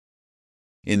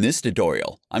In this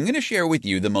tutorial, I'm going to share with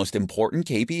you the most important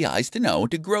KPIs to know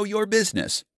to grow your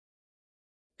business.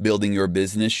 Building your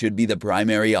business should be the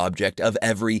primary object of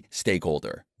every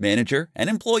stakeholder, manager, and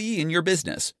employee in your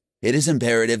business. It is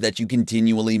imperative that you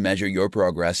continually measure your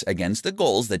progress against the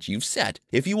goals that you've set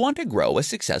if you want to grow a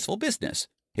successful business.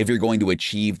 If you're going to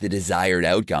achieve the desired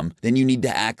outcome, then you need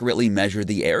to accurately measure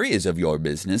the areas of your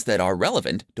business that are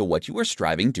relevant to what you are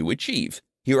striving to achieve.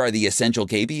 Here are the essential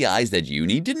KPIs that you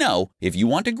need to know if you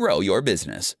want to grow your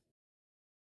business.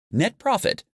 Net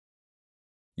profit.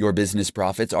 Your business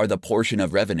profits are the portion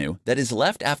of revenue that is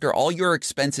left after all your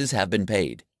expenses have been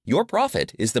paid. Your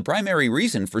profit is the primary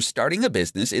reason for starting a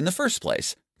business in the first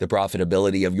place. The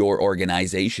profitability of your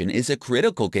organization is a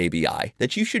critical KPI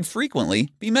that you should frequently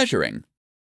be measuring.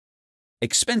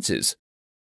 Expenses.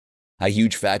 A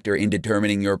huge factor in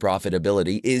determining your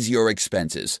profitability is your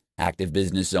expenses. Active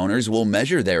business owners will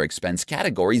measure their expense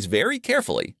categories very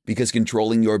carefully because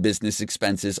controlling your business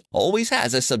expenses always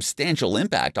has a substantial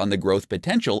impact on the growth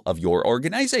potential of your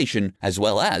organization as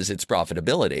well as its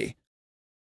profitability.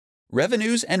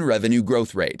 Revenues and revenue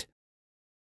growth rate.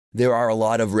 There are a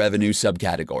lot of revenue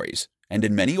subcategories, and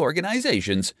in many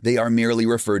organizations, they are merely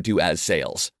referred to as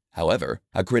sales. However,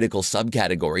 a critical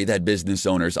subcategory that business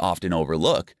owners often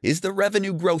overlook is the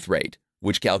revenue growth rate,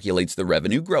 which calculates the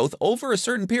revenue growth over a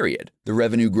certain period. The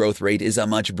revenue growth rate is a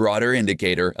much broader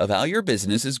indicator of how your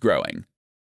business is growing.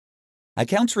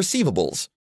 Accounts receivables.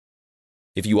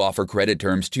 If you offer credit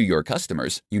terms to your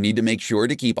customers, you need to make sure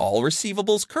to keep all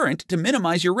receivables current to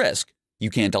minimize your risk. You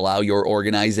can't allow your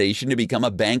organization to become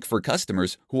a bank for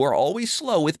customers who are always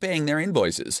slow with paying their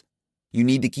invoices. You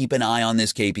need to keep an eye on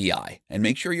this KPI and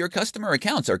make sure your customer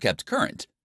accounts are kept current.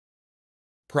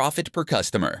 Profit per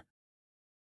customer.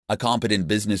 A competent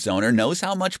business owner knows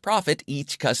how much profit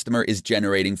each customer is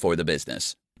generating for the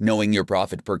business. Knowing your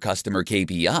profit per customer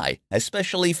KPI,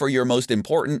 especially for your most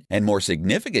important and more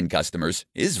significant customers,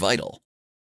 is vital.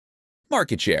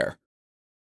 Market share.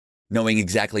 Knowing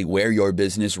exactly where your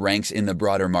business ranks in the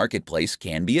broader marketplace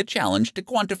can be a challenge to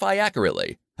quantify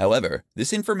accurately. However,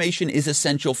 this information is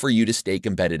essential for you to stay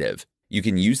competitive. You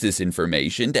can use this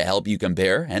information to help you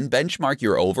compare and benchmark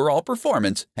your overall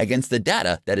performance against the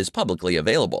data that is publicly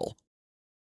available.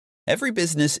 Every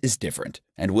business is different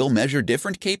and will measure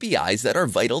different KPIs that are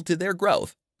vital to their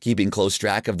growth. Keeping close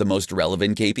track of the most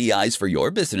relevant KPIs for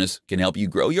your business can help you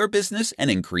grow your business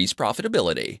and increase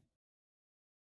profitability.